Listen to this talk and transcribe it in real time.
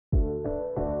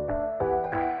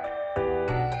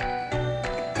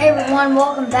Hey everyone,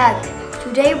 welcome back.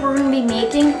 Today we're going to be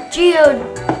making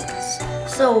geodes.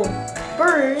 So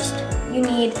first you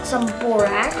need some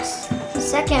borax.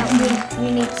 Second you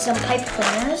need some pipe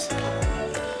cleaners.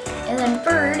 And then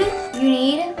third you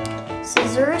need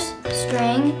scissors,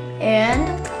 string,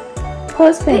 and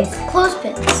clothespins.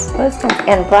 Clothespins.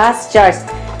 And glass jars.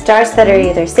 Jars that are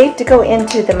either safe to go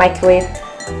into the microwave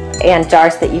and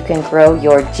jars that you can grow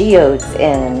your geodes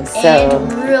in.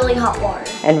 And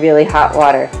really hot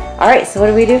water. All right, so what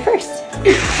do we do first?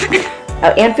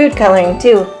 Oh, and food coloring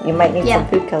too. You might need some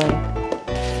food coloring.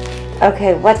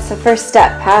 Okay, what's the first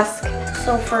step, Pask?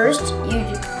 So first you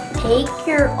take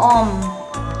your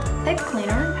pipe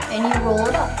cleaner and you roll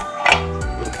it up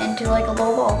into like a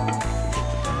little ball.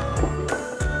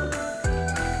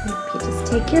 You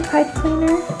just take your pipe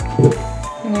cleaner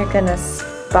and you're gonna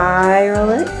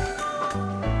spiral it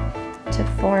to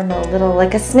form a little,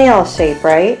 like a snail shape,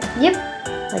 right? Yep.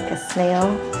 Like a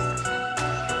snail.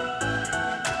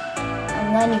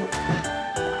 And then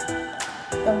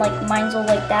like mine's all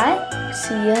like that.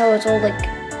 See how it's all like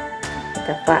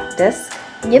a flat disc?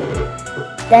 Yep.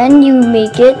 Then you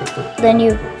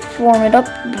form it up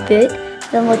a bit.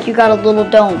 Then look, you got a little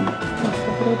dome. Like a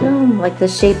little dome, like the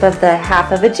shape of the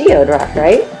half of a geode rock,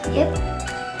 right? Yep.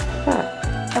 Huh.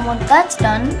 And once that's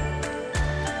done,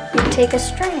 you take a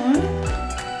string.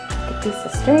 A piece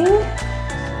of string.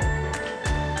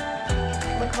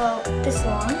 Look about this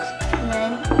long. And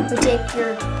then we take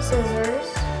your scissors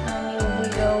and we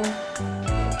go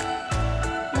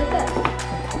like that.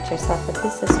 Cut yourself a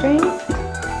piece of string.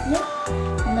 Yep.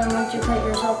 And then once you cut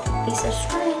yourself a piece of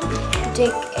string, you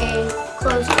take a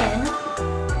clothespin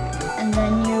and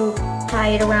then you tie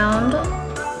it around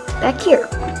back here.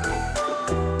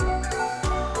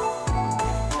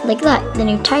 Like that. Then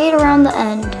you tie it around the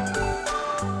end.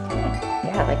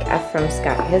 Yeah, like Ephraim's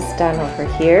got his done over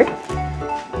here.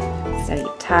 So you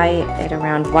tie it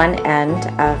around one end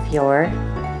of your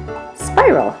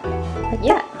spiral, like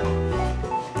that.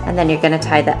 And then you're going to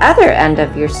tie the other end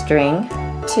of your string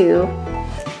to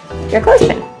your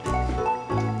clothespin.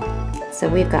 So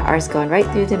we've got ours going right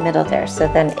through the middle there, so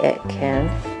then it can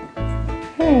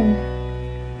hang.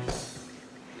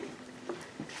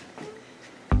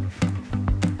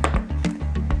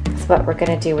 So what we're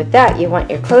going to do with that, you want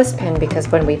your clothespin because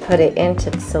when we put it into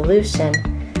the solution,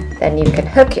 then you can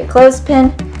hook your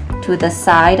clothespin to the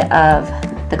side of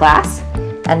the glass.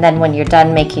 And then when you're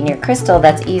done making your crystal,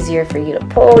 that's easier for you to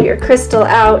pull your crystal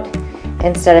out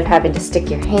instead of having to stick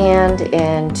your hand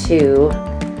into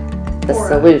the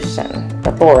solution,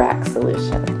 the borax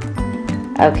solution.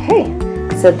 Okay,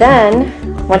 so then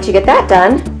once you get that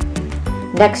done,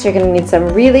 next you're going to need some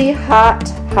really hot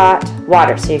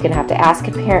water. So you're going to have to ask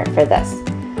a parent for this.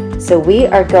 So we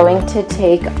are going to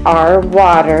take our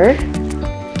water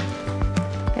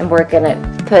and we're going to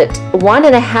put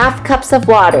 1.5 cups of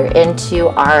water into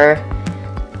our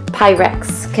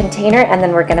Pyrex container, and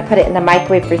then we're going to put it in the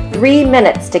microwave for 3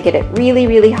 minutes to get it really,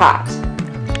 really hot.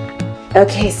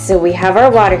 Okay, so we have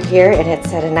our water here and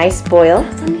it's at a nice boil.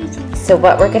 So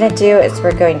what we're going to do is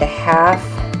we're going to half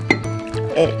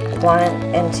it one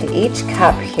into each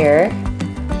cup here.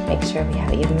 Make sure we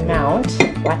have an even amount.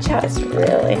 Watch out, it's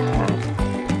really hot.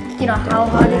 You know how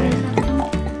hot it is?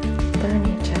 Burn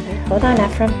each other. Hold on,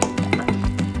 Ephraim.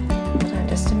 Hold on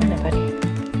just a minute, buddy.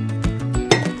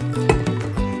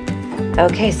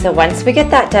 Okay, so once we get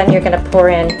that done, you're going to pour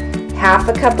in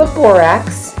 1/2 cup of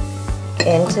borax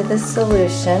into the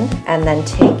solution, and then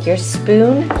take your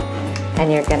spoon and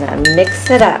you're going to mix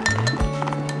it up.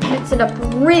 Mix it up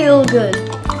real good.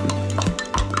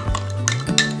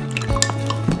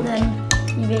 Then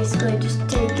you basically just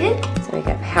take it. So we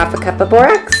got 1/2 cup of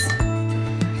borax.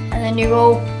 And then you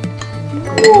go.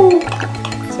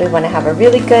 So we want to have a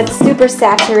really good, super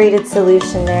saturated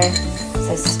solution there.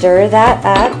 So stir that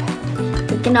up.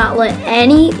 You cannot let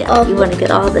any of You want to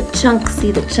get all the chunks,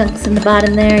 see the chunks in the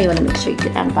bottom there. You want to make sure you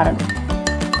get down the bottom.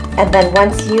 And then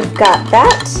once you've got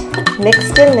that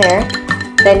mixed in there,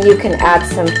 then you can add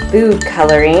some food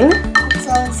coloring. That's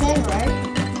all it said, right?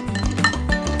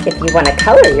 If you want to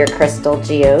color your crystal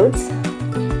geodes,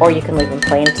 or you can leave them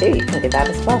plain too. You can do that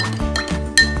as well.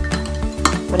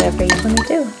 Whatever you want to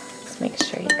do. Just make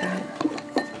sure you got it.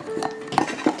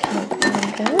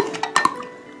 Good.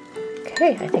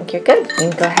 Okay, I think you're good. You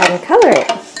can go ahead and color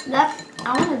it. I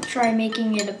want to try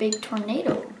making it a big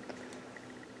tornado.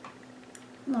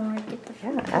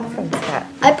 Ephraim's got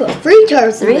I put 3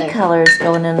 colors in there. 3 colors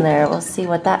going in there. We'll see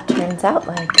what that turns out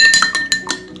like.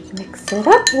 Mix it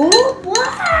up. Ooh,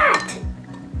 what?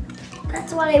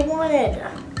 That's what I wanted.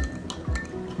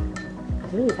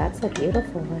 Ooh, that's a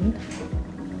beautiful one.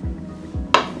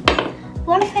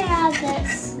 What if I add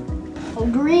this? Oh,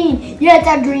 green. Yeah, it's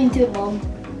add green too, Mom.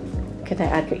 Gonna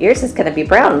add, yours is gonna be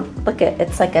brown. Look at,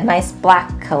 it's like a nice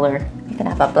black color. You can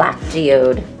have a black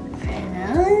geode.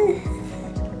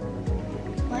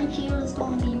 My geodes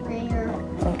don't be rare.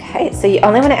 Okay, so you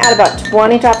only want to add about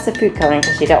 20 drops of food coloring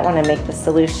because you don't want to make the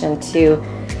solution too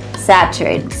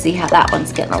saturated. See how that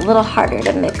one's getting a little harder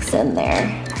to mix in there.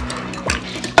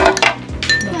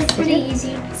 That's pretty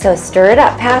easy. So stir it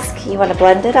up, Pask. You want to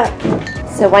blend it up.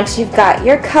 So once you've got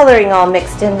your coloring all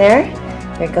mixed in there,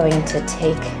 you're going to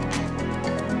take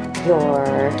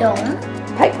your Dome.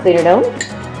 pipe cleaner dome.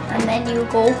 And then you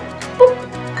go, boop.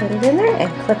 Put it in there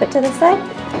and clip it to the side.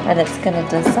 And it's going to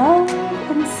dissolve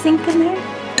and sink in there.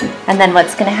 And then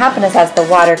what's going to happen is as the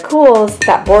water cools,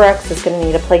 that borax is going to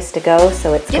need a place to go.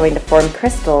 So it's going to form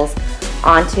crystals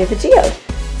onto the geode.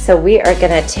 So we are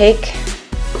going to take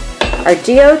our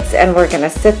geodes and we're going to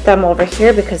sit them over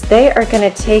here because they are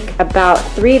going to take about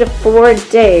 3 to 4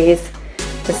 days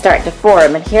to start to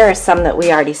form. And here are some that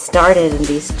we already started in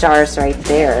these jars right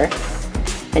there.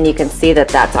 And you can see that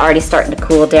that's already starting to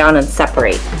cool down and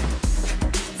separate.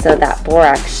 So that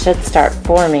borax should start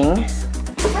forming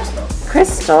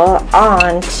crystal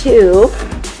onto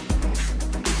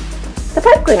the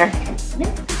pipe cleaner.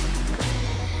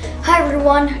 Hi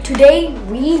everyone, today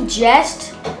we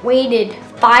just waited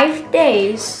 5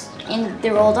 days and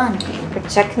they're all done. We're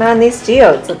checking on these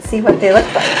geodes. Let's see what they look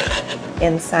like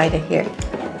inside of here.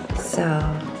 So,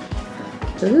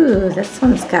 ooh, this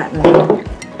one's gotten,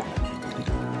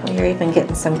 you're even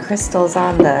getting some crystals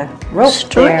on the rope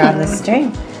there on the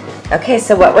string. Okay,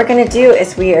 so what we're going to do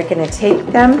is we are going to take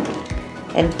them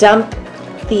and dump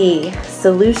the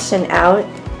solution out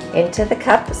into the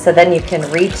cup so then you can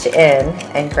reach in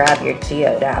and grab your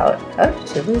geode out. Oh,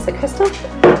 did you lose a crystal?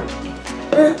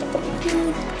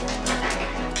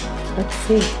 Let's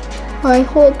see. My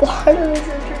whole bottle is a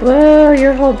crystal. Whoa,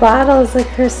 your whole bottle is a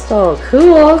crystal.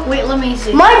 Cool. Wait, let me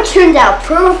see. Mine turned out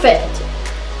perfect.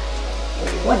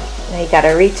 What? Now you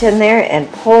gotta reach in there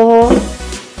and pull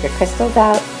your crystals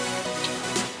out.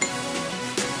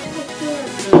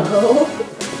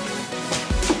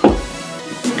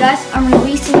 You guys, I'm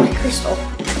releasing my crystal.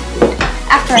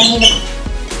 After I need it.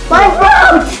 My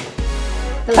throat!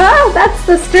 Oh, that's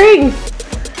the string.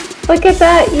 Look at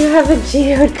that. You have a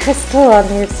geode crystal on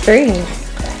your string.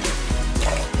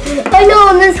 I know,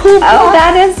 and this whole Oh,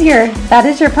 that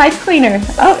is your pipe cleaner.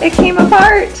 Oh, it came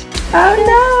apart. Oh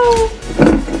no.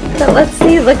 But let's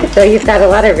see, look at that. You've got a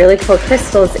lot of really cool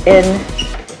crystals in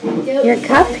your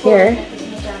cup here.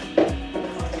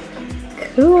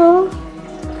 Cool.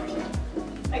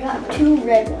 I got 2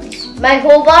 red ones. My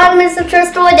whole bottom is a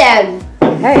crystal again.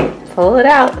 Okay, pull it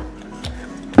out.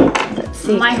 Let's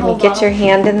see, can you get your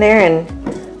hand in there and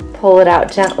pull it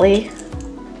out gently?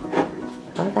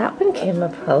 Oh, that one came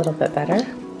up a little bit better.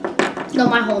 No,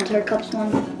 my whole entire cup's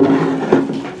one.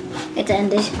 It's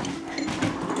ended.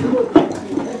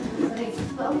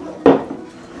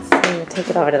 So we'll take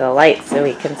it over to the light so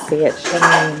we can see it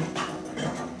shimmering.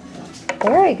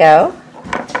 There we go.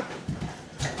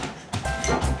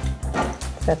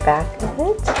 The back of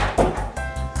it.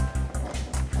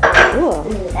 Cool.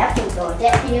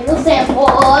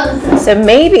 So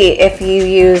maybe if you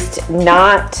used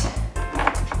not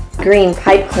green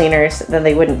pipe cleaners, then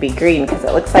they wouldn't be green because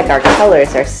it looks like our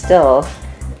colors are still,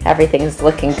 everything's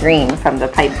looking green from the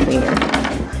pipe cleaner.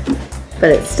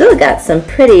 But it's still got some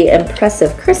pretty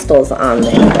impressive crystals on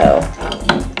there though.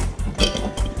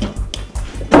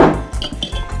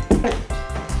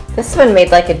 This one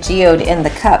made like a geode in the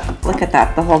cup. Look at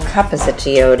that, the whole cup is a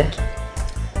geode.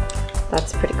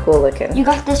 That's pretty cool looking. You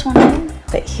got this one too?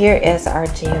 But here is our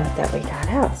geode that we got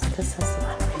out. So this is the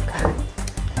one we've got.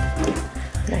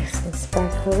 Nice and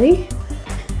sparkly.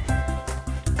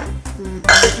 I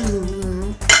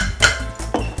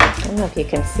don't know if you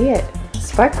can see it.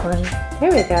 Sparkling.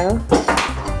 There we go.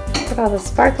 Look at all the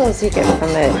sparkles you get from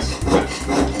it.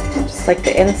 Just like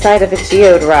the inside of a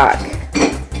geode rock.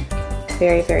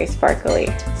 Very, very sparkly.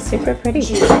 Super pretty.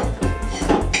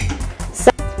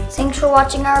 Thanks for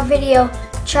watching our video.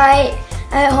 Try it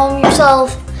at home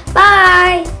yourself.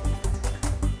 Bye!